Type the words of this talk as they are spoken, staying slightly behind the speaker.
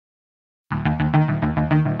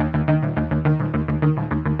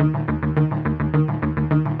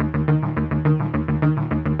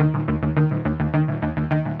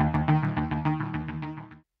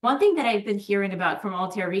thing that I've been hearing about from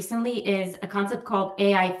Altair recently is a concept called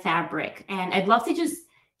AI Fabric. And I'd love to just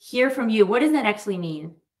hear from you. What does that actually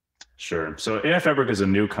mean? Sure. So AI Fabric is a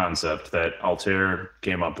new concept that Altair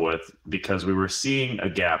came up with because we were seeing a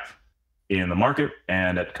gap in the market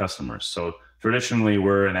and at customers. So traditionally,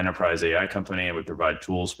 we're an enterprise AI company and we provide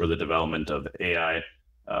tools for the development of AI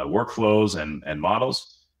workflows and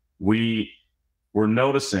models. We were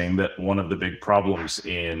noticing that one of the big problems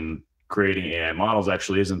in creating AI models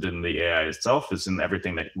actually isn't in the AI itself, it's in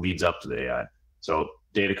everything that leads up to the AI. So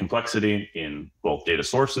data complexity in both data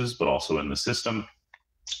sources, but also in the system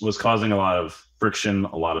was causing a lot of friction,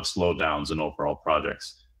 a lot of slowdowns in overall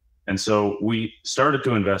projects. And so we started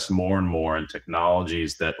to invest more and more in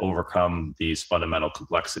technologies that overcome these fundamental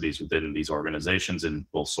complexities within these organizations in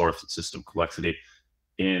both source and system complexity,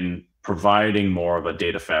 in providing more of a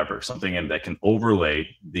data fabric, something that can overlay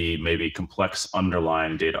the maybe complex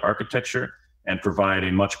underlying data architecture and provide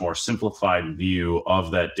a much more simplified view of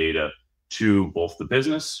that data to both the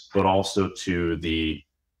business, but also to the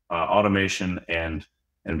automation and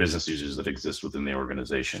business users that exist within the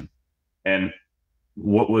organization. And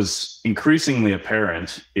what was increasingly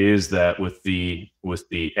apparent is that with the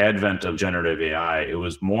advent of generative AI, it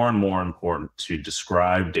was more and more important to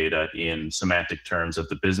describe data in semantic terms that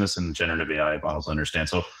the business and generative AI models understand.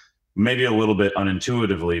 So maybe a little bit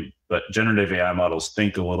unintuitively, but generative AI models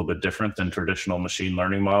think a little bit different than traditional machine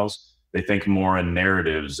learning models. They think more in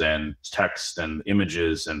narratives and text and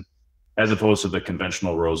images, and as opposed to the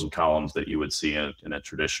conventional rows and columns that you would see in a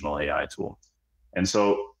traditional AI tool. And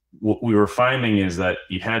so what we were finding is that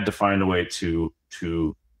you had to find a way to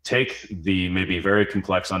take the maybe very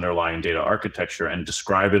complex underlying data architecture and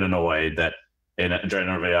describe it in a way that a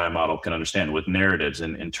generative AI model can understand, with narratives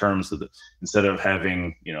and in terms of instead of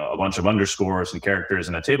having a bunch of underscores and characters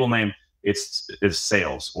and a table name, it's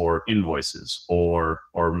sales or invoices or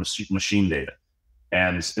machine data.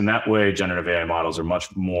 And in that way, generative AI models are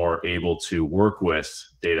much more able to work with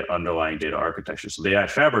underlying data architecture. So the AI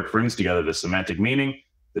Fabric brings together the semantic meaning,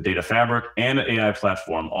 the data fabric, and an AI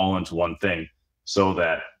platform all into one thing, so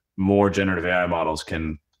that more generative AI models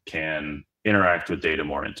can interact with data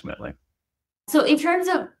more intimately. So in terms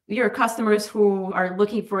of your customers who are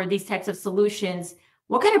looking for these types of solutions,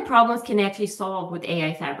 what kind of problems can they actually solve with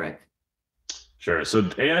AI Fabric? Sure. So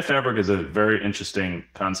AI Fabric is a very interesting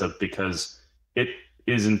concept because it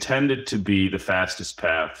is intended to be the fastest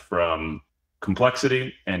path from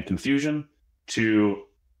complexity and confusion to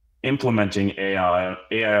implementing AI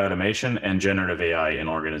automation and generative AI in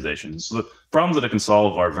organizations. So the problems that it can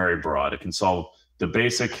solve are very broad. It can solve the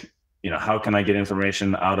basic, how can I get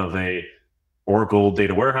information out of a Oracle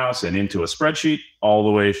data warehouse and into a spreadsheet, all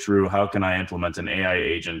the way through how can I implement an AI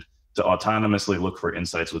agent to autonomously look for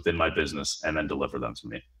insights within my business and then deliver them to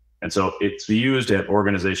me. And so it's used at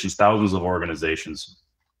organizations, thousands of organizations,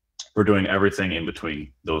 for doing everything in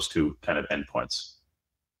between those two kind of endpoints.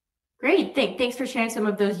 Great. Thanks for sharing some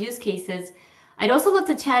of those use cases. I'd also love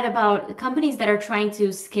to chat about companies that are trying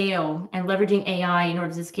to scale and leveraging AI in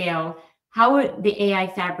order to scale. How would the AI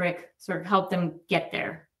Fabric sort of help them get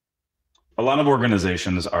there? A lot of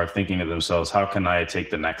organizations are thinking to themselves, how can I take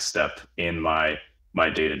the next step in my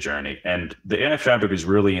data journey? And the AI Fabric is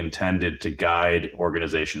really intended to guide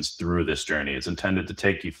organizations through this journey. It's intended to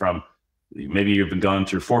take you from, maybe you've been gone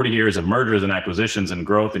through 40 years of mergers and acquisitions and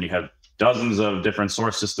growth, and you have dozens of different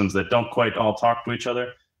source systems that don't quite all talk to each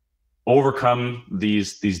other. Overcome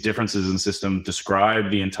these differences in system, describe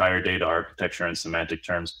the entire data architecture in semantic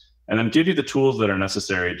terms, and then give you the tools that are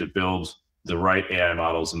necessary to build the right AI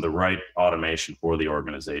models and the right automation for the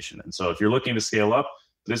organization. And so if you're looking to scale up,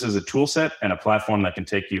 this is a tool set and a platform that can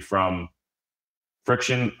take you from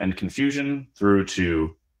friction and confusion through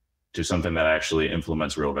to something that actually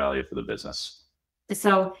implements real value for the business.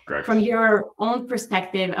 So Correct. From your own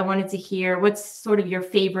perspective, I wanted to hear what's sort of your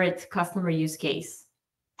favorite customer use case?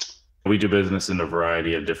 We do business in a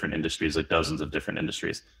variety of different industries, like dozens of different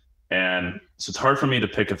industries. And so it's hard for me to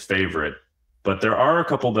pick a favorite, but there are a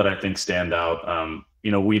couple that I think stand out.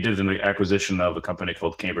 We did an acquisition of a company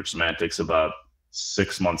called Cambridge Semantics about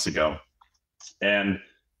 6 months ago. And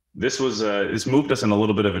this moved us in a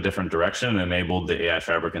little bit of a different direction and enabled the AI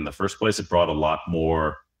Fabric in the first place. It brought a lot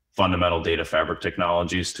more fundamental data fabric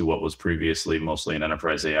technologies to what was previously mostly an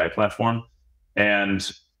enterprise AI platform.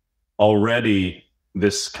 And already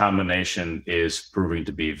this combination is proving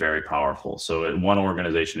to be very powerful. So at one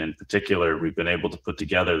organization in particular, we've been able to put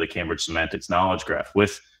together the Cambridge Semantics Knowledge Graph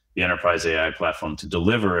with the enterprise AI platform to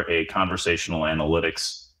deliver a conversational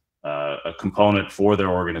analytics a component for their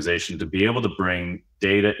organization to be able to bring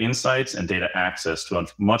data insights and data access to a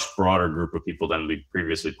much broader group of people than we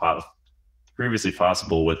previously previously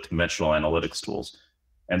possible with conventional analytics tools.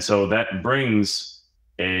 And so that brings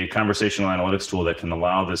a conversational analytics tool that can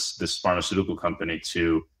allow this pharmaceutical company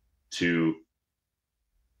to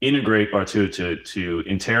integrate or to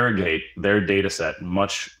interrogate their data set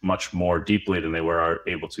much more deeply than they were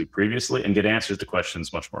able to previously, and get answers to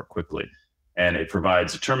questions much more quickly. And it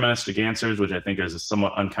provides deterministic answers, which I think is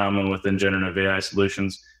somewhat uncommon within generative AI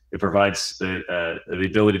solutions. It provides the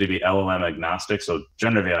ability to be LLM agnostic. So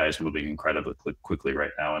generative AI is moving incredibly quickly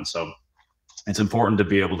right now. And so it's important to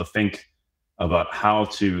be able to think about how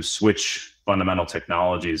to switch fundamental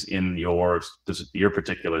technologies in your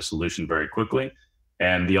particular solution very quickly.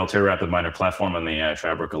 And the Altair RapidMiner platform and the AI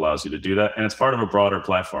Fabric allows you to do that. And it's part of a broader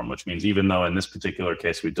platform, which means even though in this particular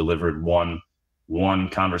case we delivered one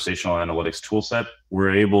conversational analytics tool set,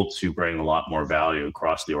 we're able to bring a lot more value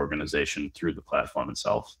across the organization through the platform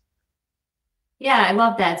itself. Yeah, I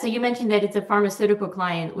love that. So you mentioned that it's a pharmaceutical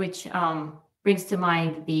client, which brings to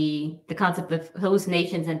mind the concept of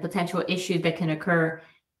hallucinations and potential issues that can occur.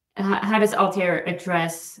 How does Altair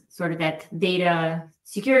address sort of that data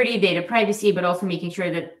security, data privacy, but also making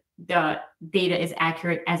sure that the data is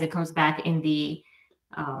accurate as it comes back in the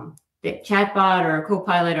chatbot or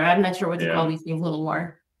Copilot, or I'm not sure what to call these things a little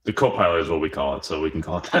more. The Copilot is what we call it, so we can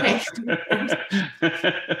call it that.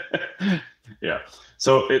 Okay. Yeah.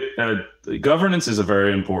 So governance is a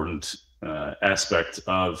very important aspect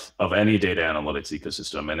of any data analytics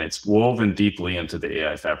ecosystem, and it's woven deeply into the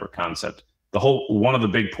AI Fabric concept. One of the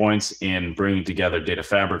big points in bringing together Data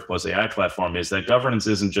Fabric plus AI platform is that governance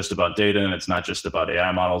isn't just about data, and it's not just about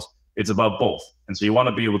AI models. It's about both. And so you want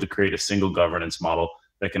to be able to create a single governance model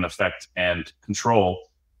that can affect and control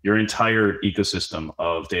your entire ecosystem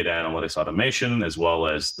of data analytics automation, as well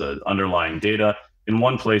as the underlying data in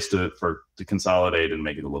one place to consolidate and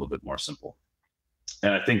make it a little bit more simple.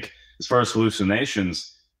 And I think as far as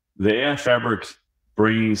hallucinations, the AI Fabric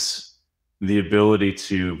brings the ability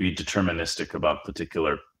to be deterministic about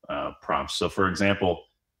particular prompts. So for example,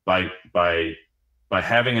 by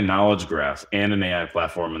having a knowledge graph and an AI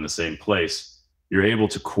platform in the same place, you're able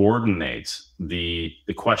to coordinate the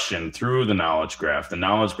question through the knowledge graph. The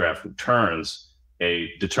knowledge graph returns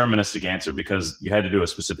a deterministic answer because you had to do a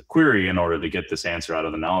specific query in order to get this answer out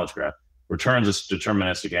of the knowledge graph, returns a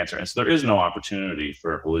deterministic answer. And so there is no opportunity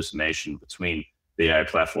for hallucination between the AI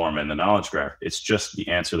platform and the knowledge graph. It's just the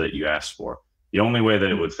answer that you asked for. The only way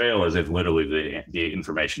that it would fail is if literally the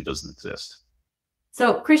information doesn't exist.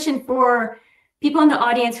 So Christian, for people in the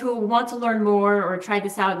audience who want to learn more or try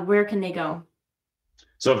this out, where can they go?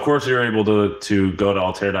 So of course you're able to go to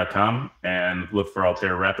altair.com and look for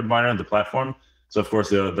Altair RapidMiner, the platform. So of course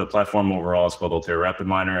the platform overall is called Altair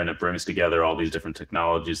RapidMiner, and it brings together all these different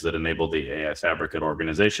technologies that enable the AI Fabric at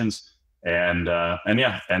organizations. And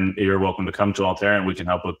you're welcome to come to Altair, and we can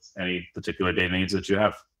help with any particular data needs that you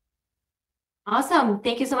have. Awesome.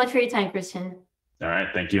 Thank you so much for your time, Christian. All right.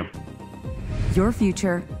 Thank you. Your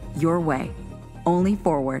future, your way. Only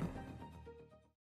forward.